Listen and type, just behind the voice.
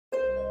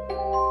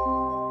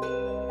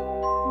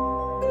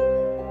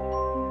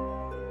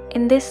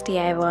In this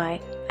DIY,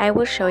 I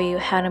will show you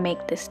how to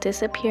make this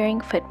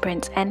disappearing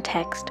footprints and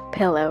text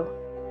pillow.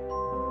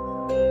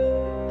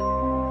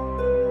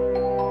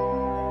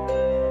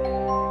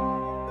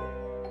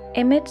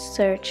 Image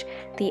search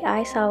the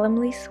I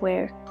solemnly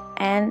swear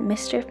and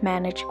mischief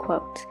managed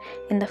quotes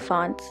in the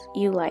fonts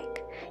you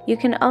like. You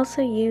can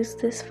also use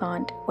this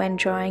font when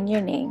drawing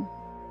your name.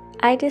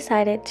 I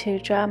decided to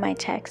draw my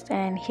text,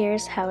 and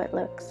here's how it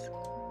looks.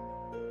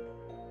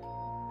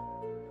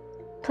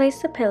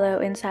 Place the pillow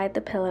inside the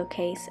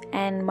pillowcase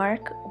and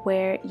mark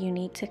where you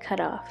need to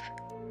cut off.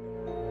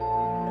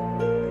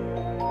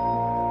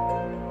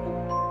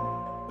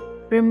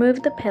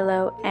 Remove the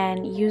pillow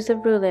and use a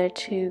ruler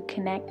to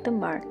connect the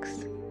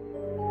marks.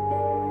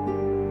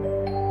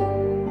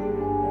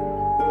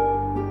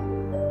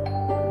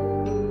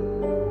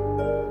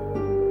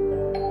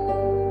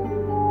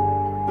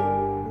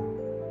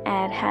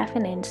 Add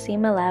 ½ inch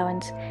seam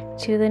allowance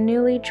to the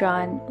newly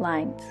drawn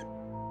lines.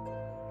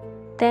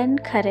 Then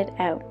cut it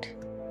out.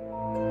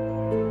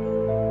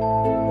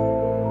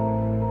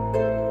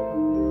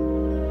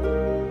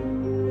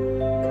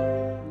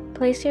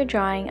 Place your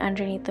drawing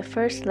underneath the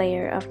first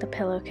layer of the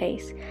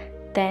pillowcase,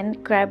 then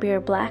grab your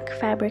black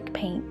fabric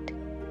paint.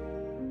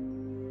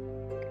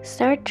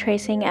 Start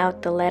tracing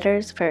out the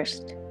letters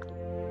first.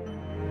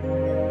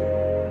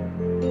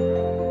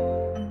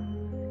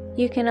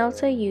 You can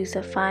also use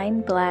a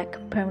fine black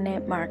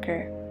permanent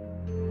marker.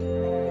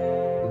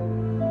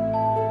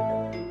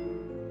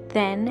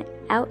 Then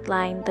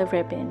outline the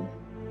ribbon.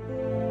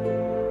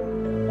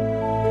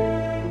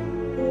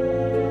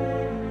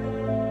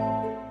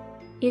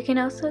 You can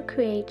also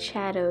create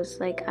shadows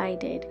like I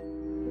did.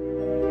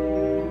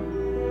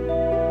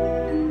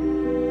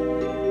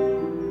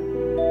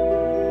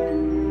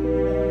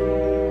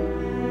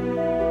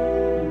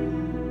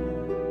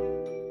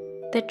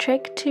 The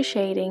trick to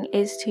shading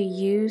is to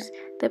use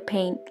the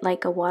paint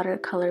like a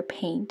watercolor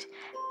paint,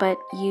 but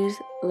use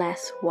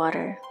less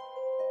water.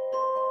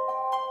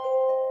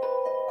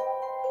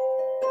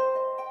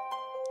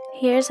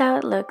 Here's how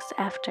it looks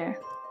after.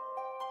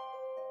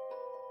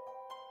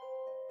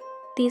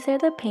 These are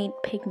the paint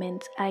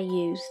pigments I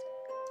used.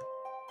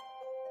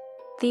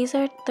 These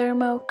are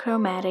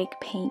thermochromatic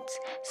paints,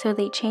 so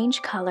they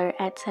change color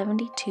at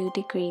 72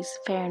 degrees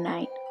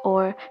Fahrenheit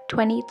or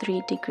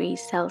 23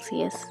 degrees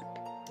Celsius.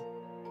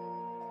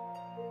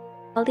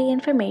 All the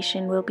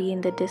information will be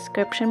in the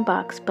description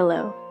box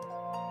below.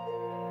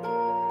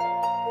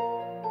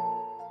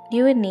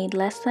 You would need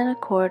less than a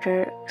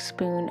quarter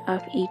spoon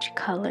of each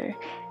color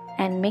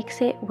and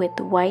mix it with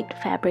white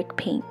fabric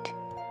paint.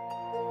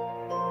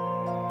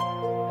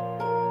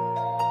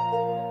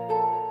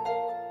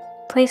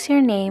 Place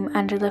your name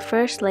under the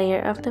first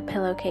layer of the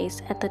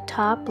pillowcase at the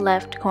top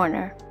left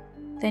corner.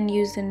 Then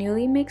use the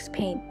newly mixed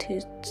paint to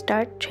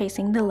start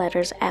tracing the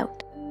letters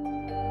out.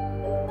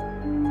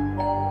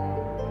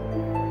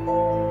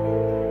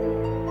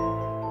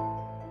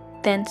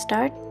 Then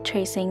start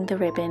tracing the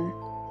ribbon.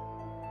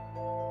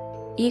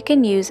 You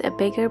can use a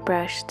bigger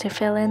brush to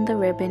fill in the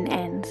ribbon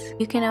ends.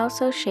 You can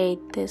also shade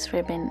this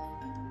ribbon.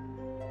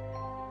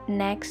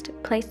 Next,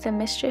 place the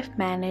mischief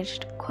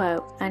managed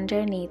quote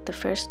underneath the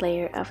first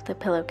layer of the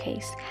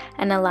pillowcase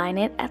and align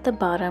it at the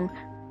bottom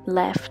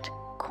left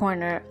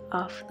corner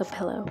of the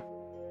pillow.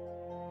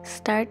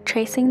 Start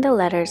tracing the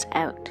letters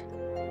out.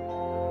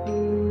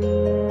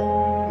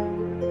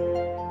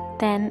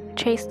 Then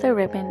trace the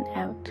ribbon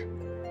out.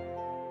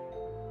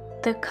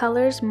 The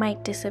colors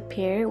might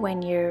disappear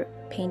when you're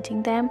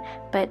painting them,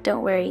 but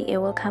don't worry, it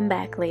will come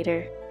back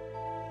later.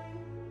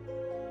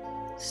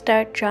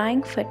 Start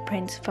drawing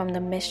footprints from the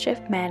mischief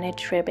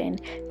managed ribbon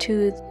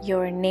to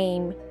your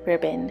name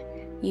ribbon.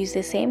 Use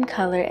the same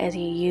color as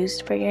you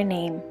used for your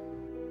name.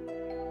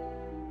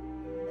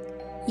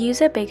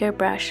 Use a bigger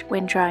brush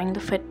when drawing the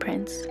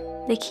footprints.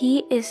 The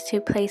key is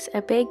to place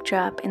a big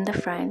drop in the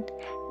front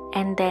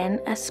and then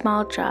a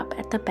small drop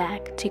at the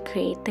back to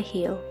create the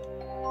heel.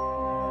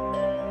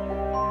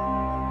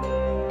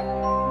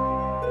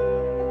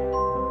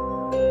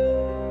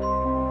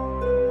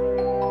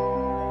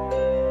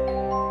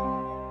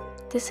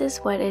 This is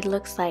what it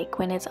looks like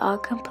when it's all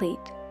complete.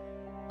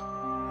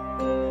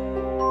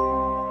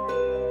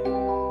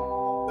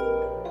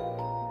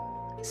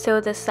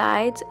 Sew the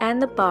sides and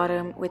the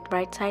bottom with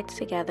right sides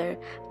together,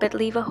 but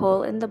leave a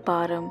hole in the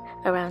bottom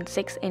around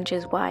 6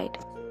 inches wide.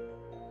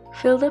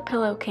 Fill the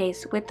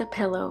pillowcase with the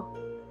pillow,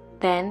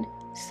 then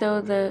sew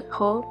the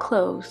hole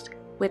closed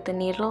with a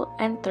needle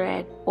and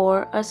thread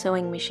or a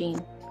sewing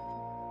machine.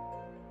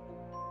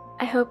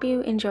 I hope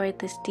you enjoyed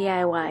this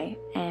DIY,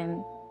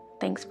 and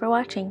thanks for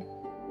watching.